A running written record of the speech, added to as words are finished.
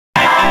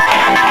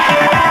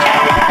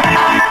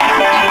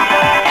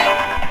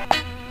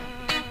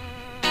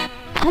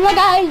my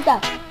guys,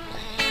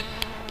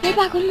 we're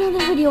back with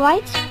another video,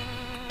 right?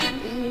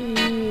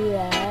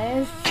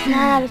 Yes.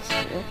 Nah, so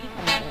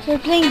we're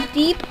playing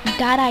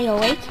Deep.io,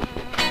 right?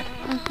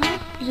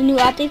 There's a new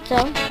update,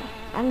 so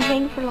I'm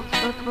playing for a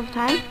couple of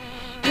times.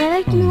 And I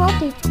like the new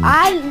updates.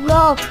 I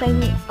love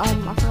playing, I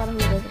forgot who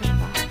it is.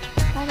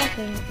 I love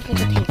playing, it's like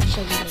a tape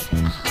show you later.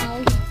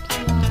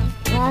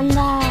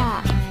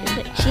 Wanda.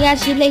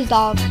 She plays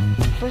dogs.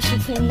 First she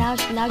played, now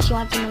she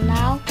wants them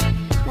now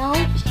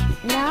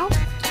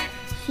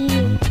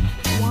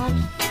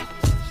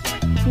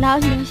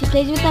she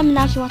plays with them, and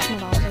now she wants them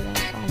dolls, I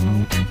guess. I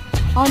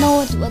don't know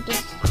what's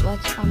Well,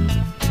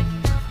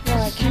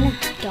 I kind of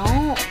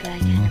don't, but I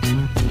kind of.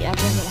 yeah,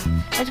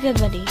 let's get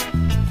ready.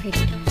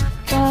 Pretty dumb.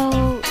 So,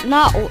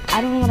 no,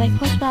 I don't know what I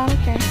pushed, but I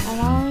don't care. I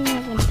don't know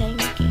what I'm saying.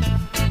 Okay,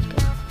 let's go.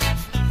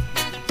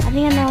 I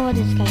think I know what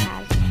this guy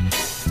has.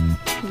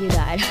 You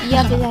died.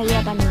 Yep, I know.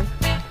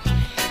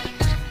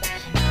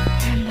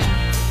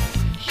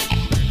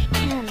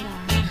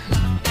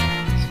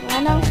 So I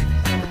know.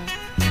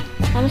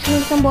 I'm just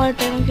doing some board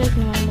games, just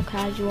normal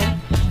casual.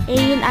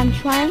 And I'm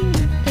trying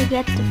to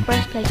get the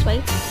first place,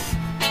 right?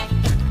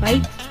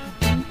 Right?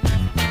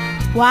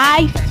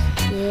 Right?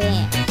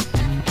 Yeah.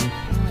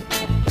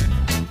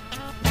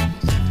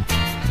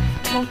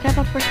 Don't care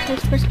about first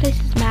place. First place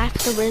is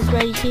Master Riz,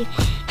 right?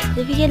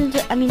 If you get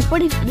into,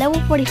 level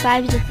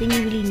 45 is the thing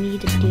you really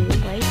need to do,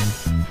 right?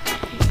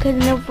 Because in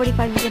level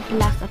 45 you get the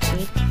last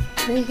upgrade.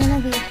 We're gonna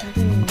be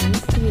having a new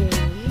series.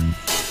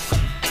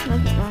 On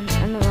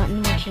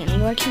your channel.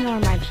 Your channel or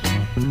my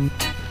channel?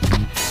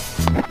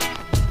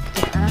 I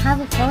don't have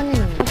a phone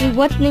anymore. Okay,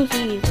 what new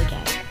series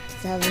again?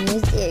 So the new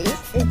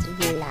series is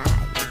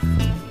Vlogs.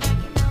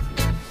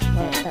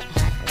 What the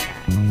heck is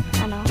that? I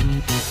don't know.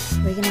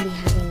 We're gonna be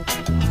having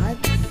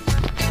vlogs.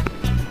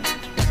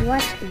 To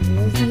watch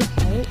Lizzie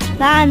Hope.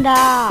 Nanda!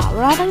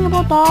 We're not talking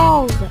about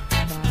dolls! Why?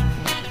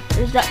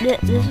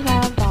 This is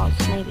not dolls,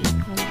 maybe. I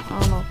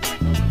don't know.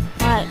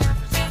 What?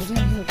 We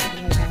don't know about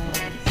my dolls.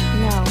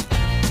 No.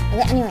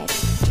 Okay, anyways.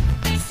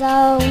 So,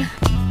 you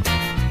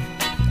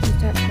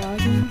start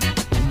vlogging.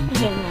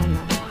 Okay,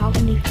 no. How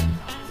can you...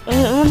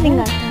 One thing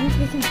I guys. don't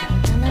freaking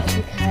vlog that much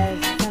because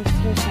some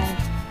people trying to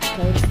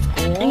go to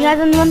school. And guys,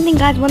 and one thing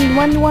guys, one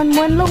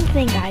little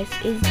thing guys,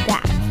 is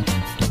that.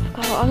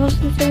 I was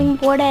something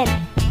important.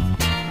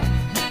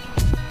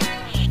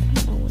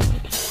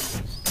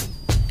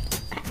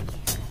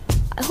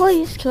 Oh,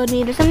 you just killed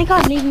me. There's something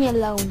called leave me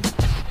alone.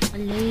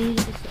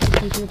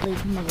 Did you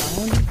leave him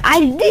alone? I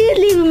did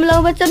leave him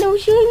alone, but someone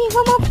was shooting me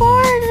from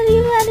afar. I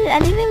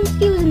didn't even see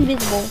he was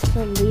invisible.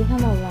 So leave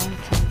him alone,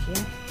 told you.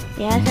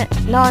 Yeah, I said,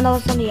 no, it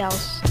was somebody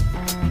else.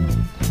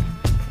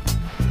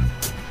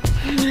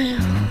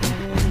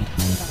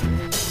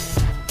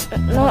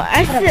 No,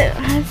 I said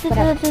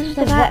that this was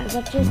the guy.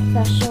 What's your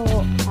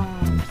special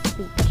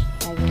speech?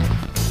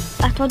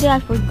 I told you I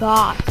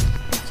forgot.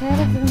 Just try to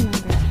remember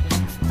it.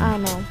 I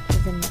don't know.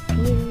 Is it a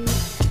series?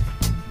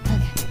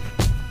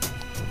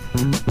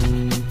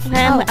 Okay,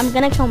 I'm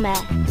gonna kill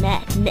Matt.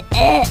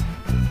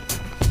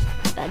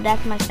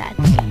 That's my sad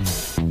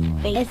face.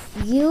 If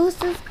you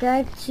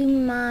subscribe to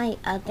my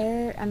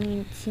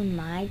to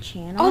my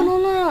channel. Oh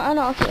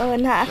no. Okay. Oh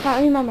no, I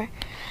can't remember.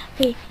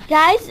 Okay,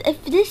 guys,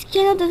 if this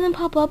channel doesn't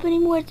pop up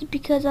anymore, it's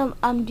because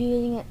I'm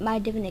doing my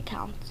different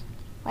accounts,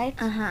 right?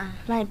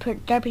 My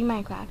derpy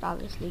Minecraft,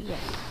 obviously. Yes.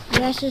 You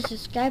guys should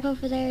subscribe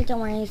over there. Don't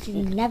worry, he's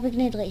never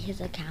gonna delete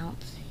his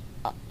accounts.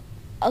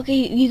 Okay,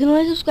 you can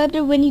only subscribe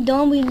there when you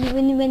don't.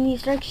 When you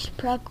search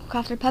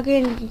Crafter Pucker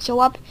and it can show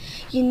up,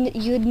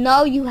 you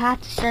know you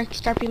have to search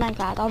Derpy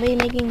Minecraft. I'll be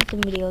making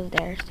some videos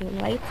there soon,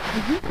 right?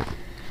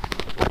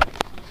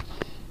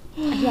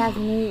 He has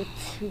new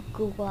 2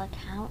 Google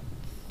accounts.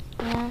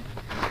 Yeah.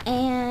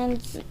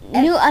 And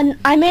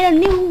I made a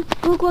new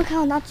Google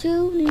account, not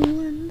 2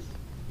 new ones.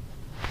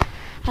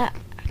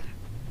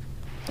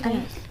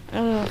 anyways, I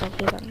don't know what I'll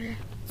do about it.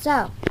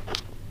 so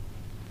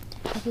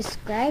if you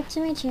subscribe to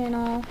my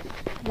channel,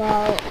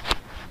 well,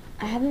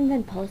 I haven't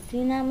been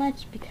posting that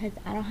much because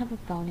I don't have a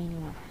phone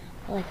anymore.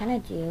 Well, I kind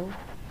of do.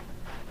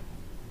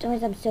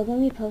 Anyways, I'm still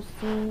going to be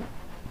posting,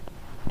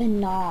 but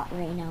not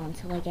right now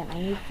until I get my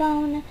new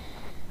phone.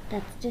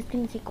 That's just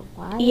going to take a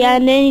while. Yeah,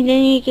 and then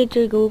you get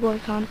your Google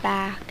account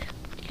back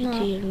to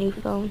No. your new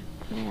phone.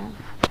 Yeah.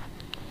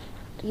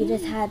 You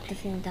just had the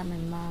same that my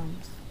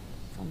mom's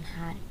phone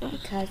had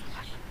because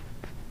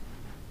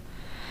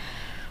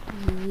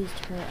you used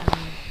her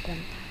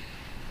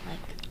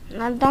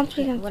Now, don't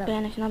speak in whatever.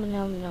 Spanish.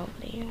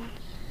 Nobody.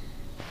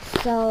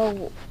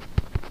 So,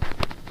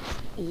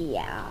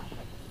 yeah.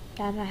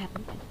 That I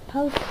haven't been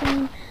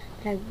posting,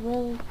 but I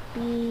will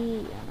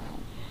be,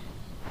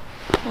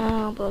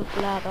 Blah blah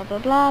blah blah blah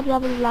blah blah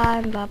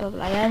blah blah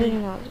blah. I already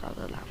know blah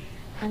blah blah.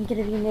 I'm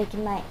gonna be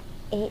making my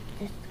 8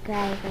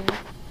 subscribers.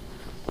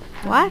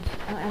 What?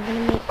 I'm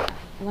gonna make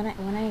when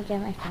I get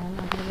my phone.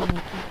 I'm gonna be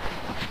making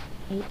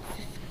 8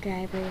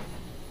 subscribers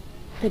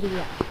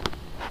video,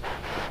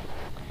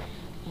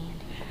 and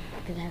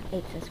because I have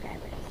 8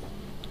 subscribers.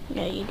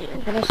 Yeah, you do. I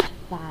finished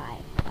 5.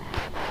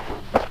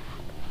 Wow.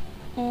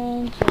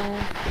 And just,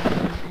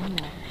 I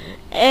know.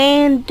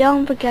 And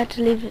don't forget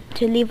to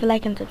leave a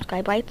like and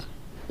subscribe, right?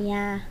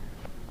 Yeah.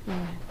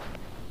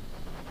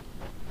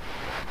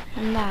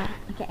 And that.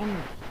 Okay,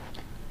 anyway.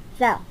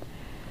 So,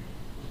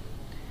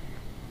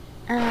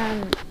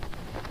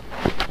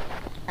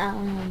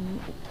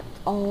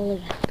 all I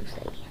have to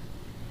say.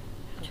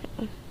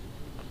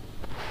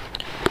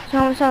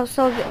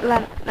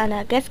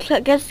 Lana, guess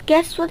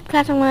what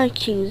class I'm gonna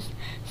choose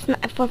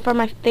for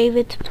my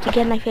favorite, to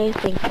get my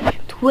favorite thing.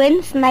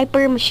 Twin,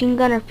 sniper, machine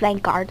gun, or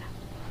flank guard.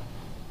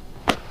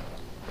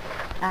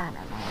 I don't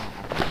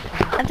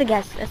know.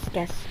 Let's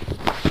guess.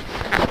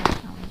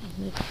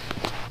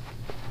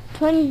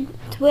 Twin,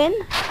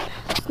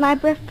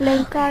 sniper,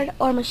 flank guard,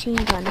 or machine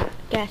gun.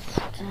 Guess.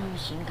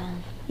 Machine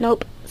gun.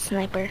 Nope,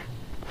 sniper.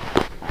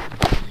 Okay,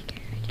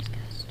 I just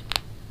guessed.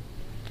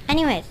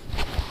 Anyways,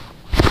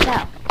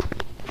 so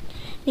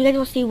you guys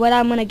will see what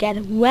I'm gonna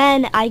get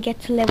when I get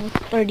to level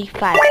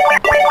 35.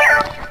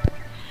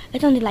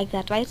 It's only like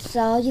that, right?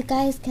 So you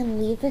guys can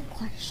leave your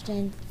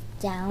questions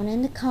down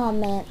in the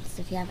comments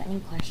if you have any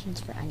questions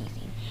for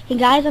anything. Hey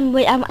guys, I'm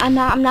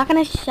not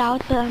gonna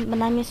shout, but I'm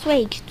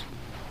enraged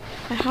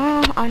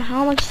on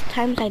how much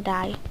times I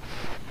die.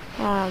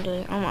 I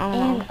don't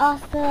And know.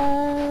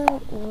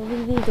 also,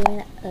 we'll be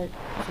doing a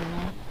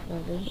Q&A.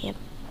 Will we? Yep.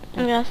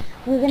 Yes.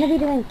 We're gonna be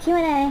doing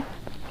Q&A,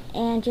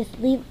 and just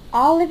leave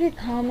all of your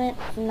comments,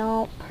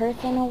 no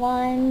personal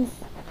ones.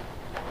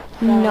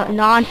 No,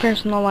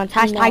 non-personal ones.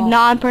 Hashtag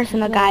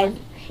non-personal, guys.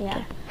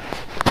 Yeah.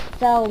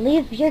 So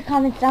leave your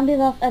comments down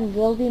below, and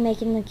we'll be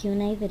making the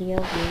Q&A video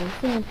really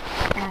soon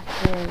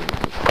after you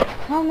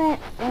comment.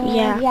 And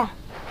yeah.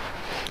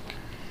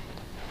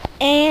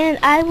 And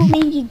I will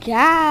meet you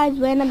guys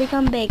when I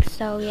become big.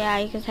 So yeah,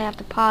 you guys have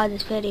to pause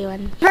this video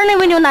and turn the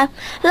video now.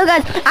 Look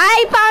guys,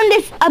 I found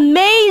this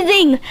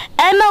amazing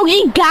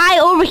MLG guy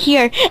over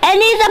here,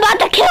 and he's about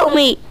to kill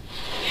me.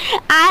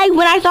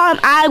 When I saw him,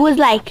 I was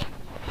like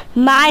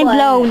mind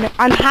blown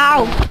on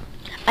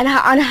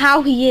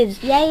how he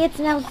is. Yay, it's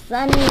now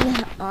sunny.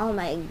 Oh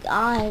my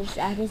gosh,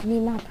 I just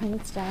need my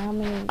prince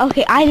down.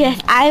 Okay,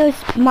 I was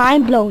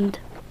mind blown,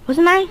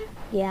 wasn't I?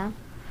 Yeah.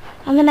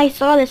 And then I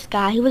saw this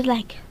guy. He was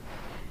like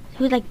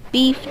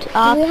beefed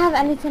up. Do we have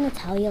anything to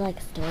tell you, like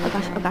a story? Oh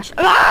gosh.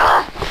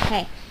 Ah!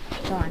 Hey,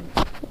 go on.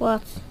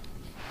 What?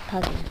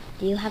 Puggy,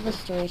 do you have a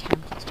story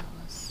time to tell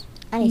us?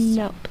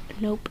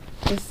 Nope.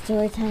 The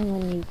story time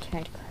when you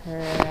turned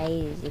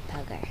crazy,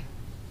 Pugger.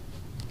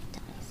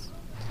 Tell us.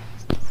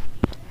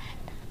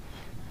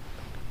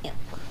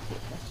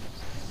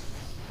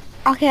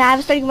 Okay, I have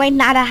a story right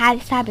now that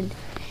has happened.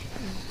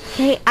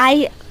 Okay,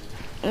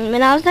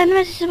 when I was done with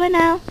my sister right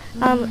now,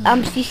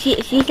 she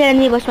said I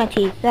need to brush my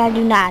teeth. But I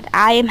do not.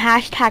 I am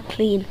hashtag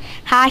clean.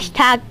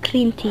 Hashtag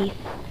clean teeth.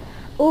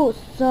 Oh,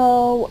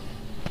 so,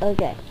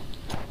 okay.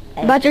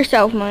 About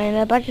yourself, man.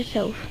 About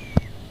yourself.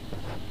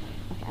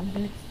 Okay, I'm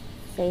gonna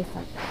say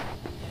something.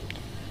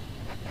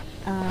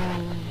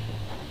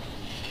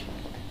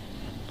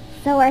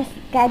 So our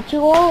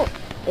schedule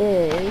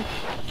is,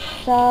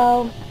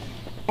 so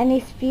in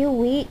these few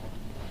weeks,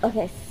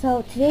 okay,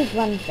 so today's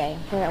Wednesday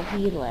where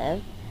we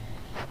live.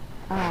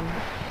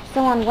 So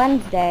on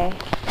Wednesday,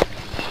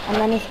 and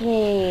then it's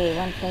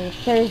Wednesday,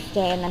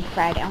 Thursday, and then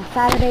Friday. On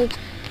Saturday,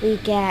 we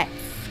get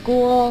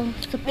school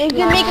supplies.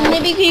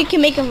 Maybe you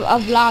can make a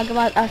vlog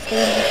about us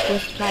getting school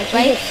supplies,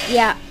 right?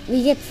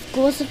 We get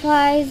school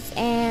supplies,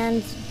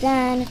 and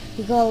then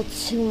we go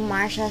to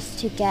Marsha's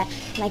to get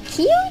my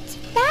cute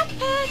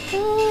backpack.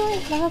 Oh,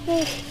 I love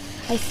it.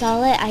 I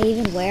saw it. I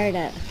even wear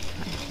it.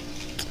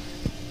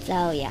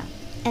 So yeah,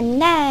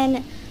 and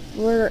then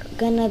we're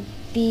gonna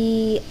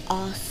be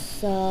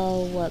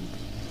also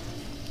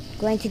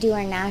going to do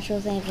our natural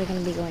things. We're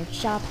going to be going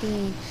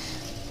shopping,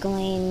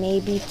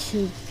 maybe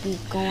to be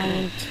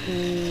going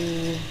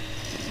to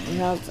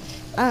World's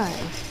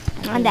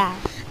On that.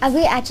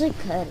 We actually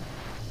could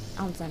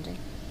on Sunday.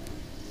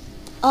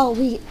 Oh,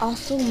 we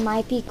also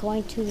might be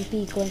going to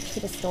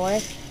the store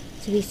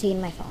to be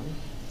seeing my phone,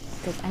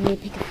 because I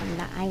need to pick up from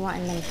that I want,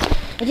 and then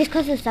it just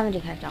costs us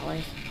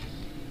 $75.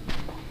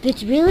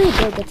 It's really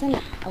big. It's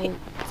not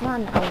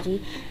an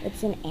LG.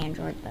 It's an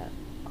Android though.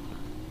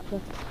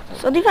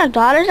 $75?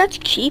 That's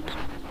cheap.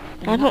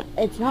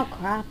 It's not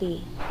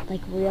crappy.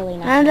 Like really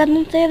not. I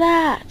didn't say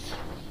that.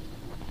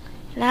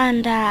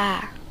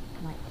 Landa.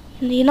 What?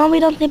 You know we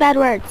don't say bad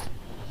words.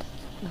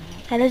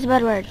 That is a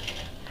bad word.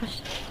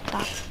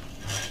 Stop.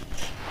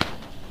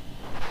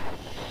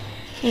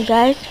 Hey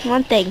guys,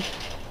 one thing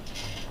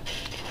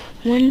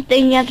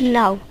you have to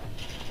know.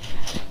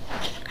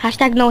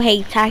 Hashtag no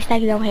hate.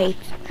 Hashtag no hate.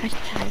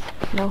 Hashtag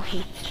no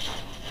hate.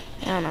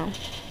 I don't know.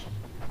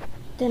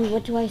 Then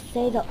what do I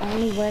say? The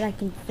only word I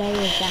can say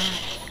is that.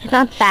 It's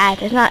not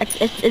bad. It's not.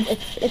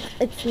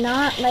 It's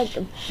not like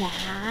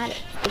bad.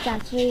 It's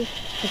actually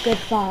a good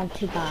phone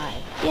to buy.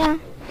 Yeah.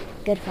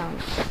 Good phone.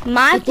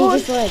 My But they phone.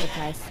 just lower the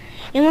price.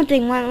 And one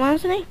thing, one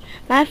thing.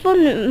 My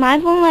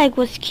phone like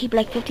was cheap,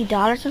 like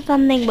 $50 or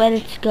something, but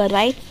it's good,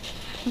 right?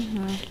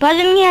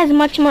 Surprisingly, has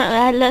much more.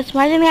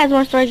 Surprisingly, has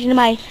more storage than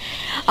my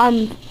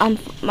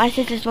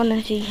sister's one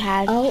that she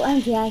has.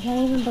 OMG, I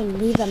can't even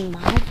believe that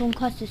my phone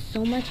costs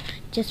so much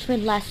just for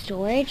less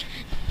storage.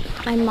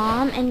 My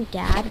mom and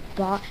dad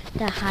bought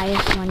the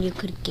highest one you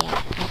could get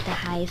at the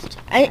highest.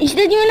 She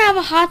didn't even have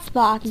a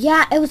hotspot.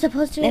 Yeah, it was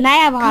supposed to. And I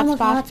have a come with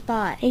hotspot.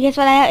 hotspot. And guess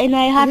what? I have in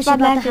my Because she hotspot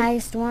bought lasted. the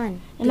highest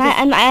one. And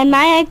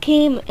my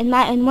came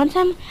and one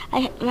time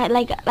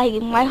like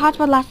my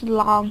hotspot lasted a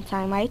long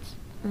time, right?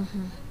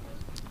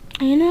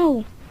 I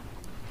know.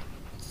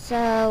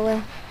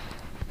 So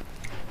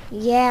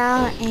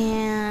yeah,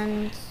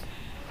 and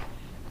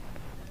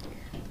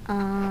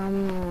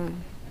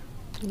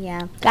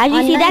yeah. Guys, you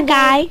On see that Monday-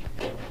 guy?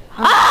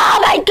 Oh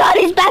my God,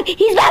 he's back!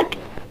 He's back!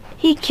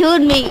 He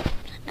killed me.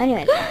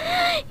 Anyways.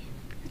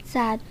 It's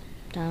sad.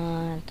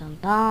 Dun, dun,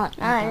 dun,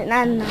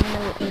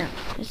 No.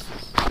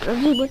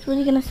 What are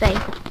you gonna say?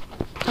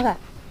 Okay.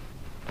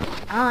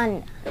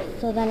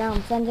 So then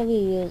on Sunday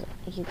you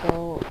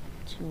go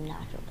to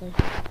natural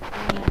places,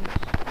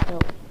 go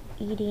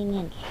eating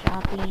and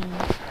shopping,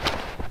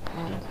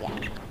 and yeah.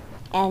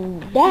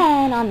 And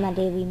then on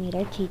Monday we meet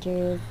our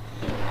teachers.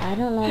 I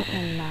don't know if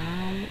my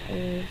mom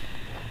is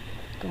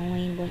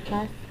going with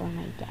us or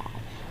my dad.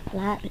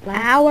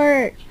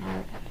 Hour.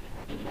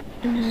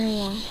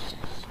 Anyway,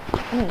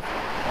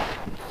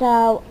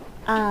 so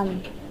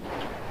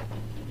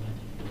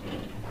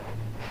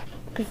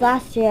because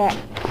last year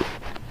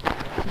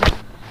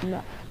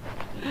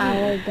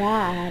our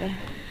dad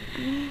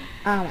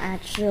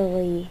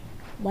actually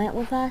went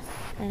with us,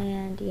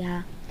 and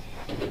yeah,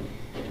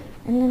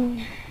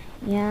 and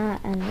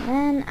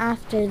then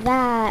after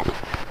that,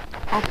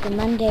 after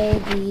Monday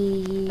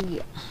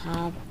we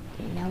have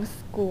no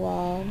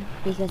school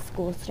because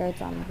school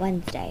starts on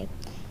Wednesday.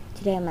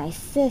 Today my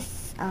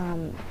sis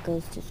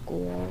goes to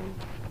school.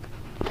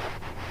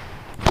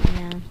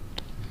 Yeah.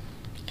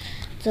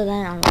 So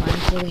then on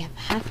Wednesday we have a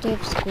half day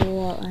of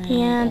school,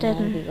 and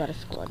then we go to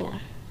school again.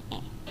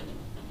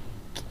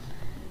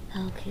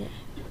 Okay.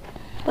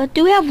 But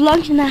do we have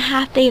lunch in the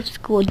half day of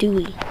school, do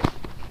we?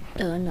 No.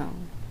 I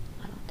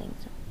don't think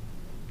so.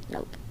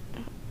 Nope.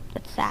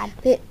 That's sad.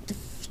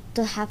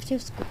 The half day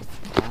of school is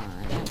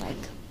fun.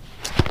 Like,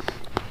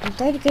 in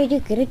third grade, you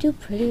get to do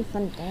pretty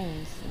fun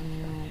things.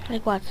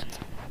 Like what?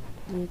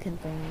 You can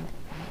bring...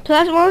 So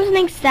that's one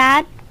thing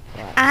sad.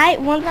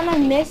 One time I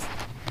missed,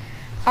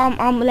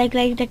 like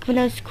when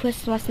it was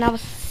Christmas and I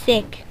was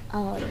sick.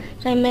 Oh.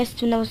 So I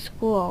missed when I was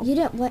school. You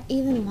didn't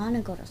even want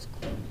to go to school.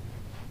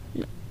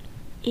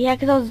 Yeah,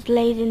 because I was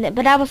lazy,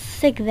 but I was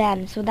sick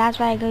then, so that's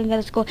why I couldn't go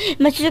to school.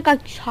 My sister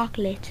got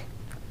chocolate.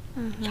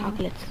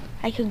 Chocolates.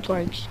 I could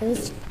George. It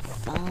was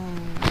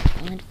fun.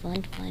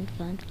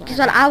 Just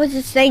what I was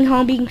just staying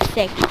home being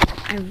sick.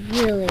 I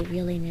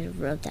really need to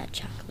rub that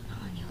chocolate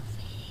on your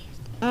face.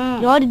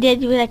 You already did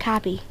with a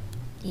copy.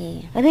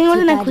 Yeah. I think it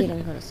wasn't Too a bad quick. you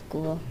didn't go to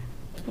school.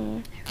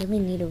 I really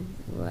need to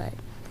rub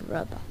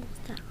all of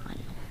that on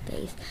your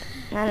face.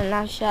 I'm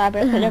not sure,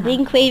 but they're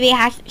being creepy.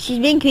 She's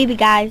being creepy,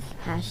 guys.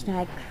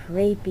 Hashtag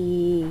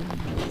creepy.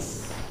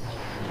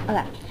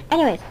 Okay.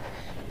 Anyways,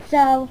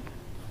 so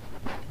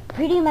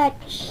pretty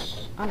much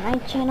on my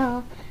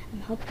channel,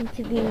 I'm hoping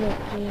to be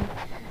making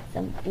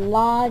some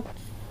vlogs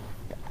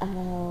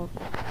of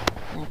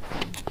like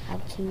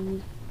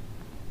how-tos.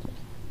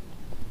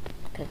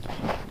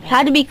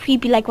 How to be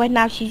creepy, like right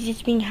now she's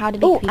just being how to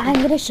be creepy.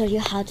 I'm gonna show you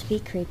how to be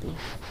creepy.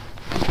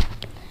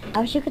 I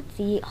wish you could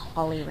see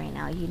Holly right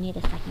now. You need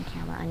a second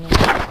camera on your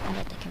I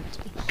don't think it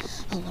to be.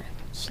 Oh, whatever.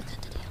 She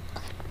got the deal.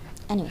 Okay.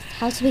 Anyways,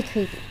 how to be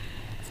creepy.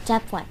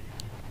 Step 1.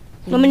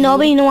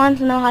 Nobody wants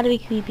to know how to be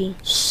creepy.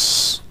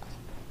 Shh.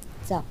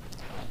 So.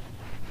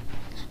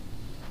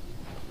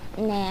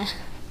 Nah.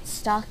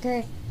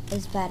 Stalker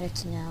is better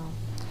to know.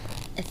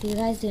 If you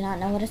guys do not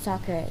know what a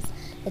stalker is,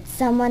 it's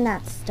someone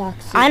that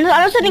stalks you. I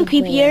know something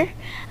creepier.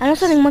 I know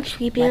something much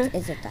creepier. What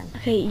is it then?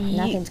 Okay,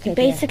 Nothing's creepier.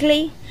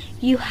 Basically,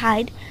 you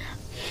hide.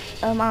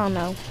 I don't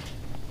know.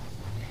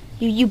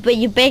 You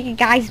break a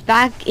guy's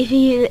back. If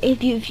you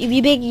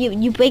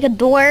break a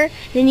door,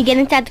 then you get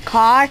inside the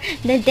car.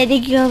 Then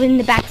you go in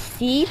the back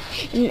seat,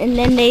 and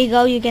then there you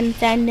go. You get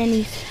inside, and then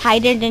you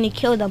hide it, then you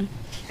kill them.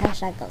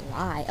 Hashtag a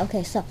lie.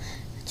 Okay, so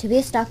to be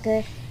a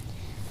stalker,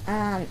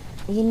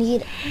 you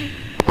need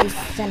a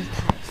senpai.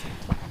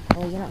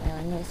 Well, you don't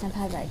really need a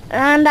senpai, but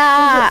And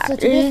so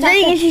to be a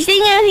stalker, if you're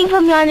seeing anything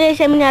from yonder,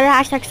 send me another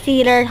hashtag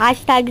stealer.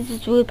 Hashtag is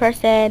this rude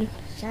person.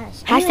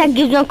 Shush. Hashtag Anyways,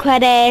 gives no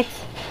credit.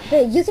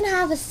 but you can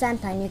have a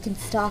senpai and you can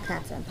stalk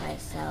that senpai.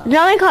 So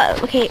No one call.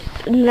 Okay,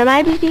 there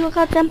might be people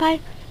called senpai,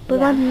 but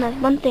Yeah.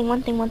 one thing.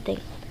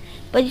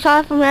 But you saw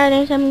it from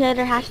another, send me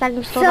another hashtag.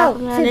 You stole that So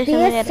from to another, be send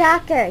me a another.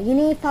 stalker, you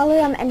need to follow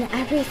them in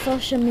every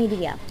social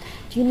media.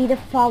 You need to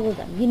follow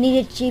them. You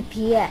need a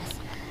GPS.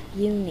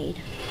 You need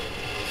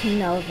to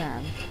know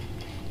them.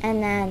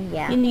 And then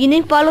yeah. You need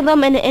to follow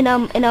them in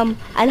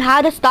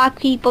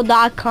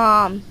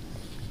howtostalkpeople.com.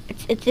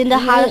 It's in the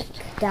house.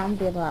 Link down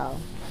below.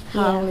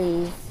 Yeah.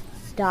 Holly's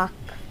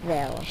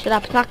Stockville. Shut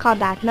up! It's not called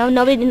that. No,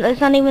 nobody. It's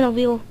not even a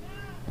real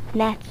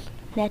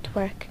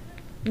network.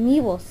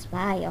 Me will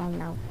spy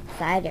on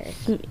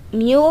outsiders.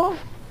 Mule?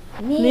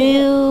 Me,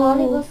 Mew.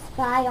 Polly will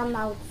spy on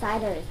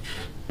outsiders.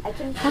 I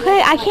can.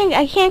 Okay,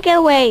 I can't get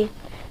away.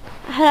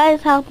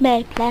 Guys, help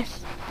me,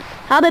 please.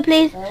 Help me,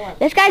 please.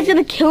 This guy's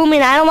gonna kill me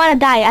and I don't want to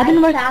die. I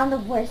found the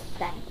worst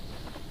thing.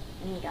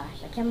 Oh my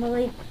gosh, I can't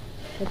believe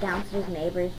the downstairs neighbors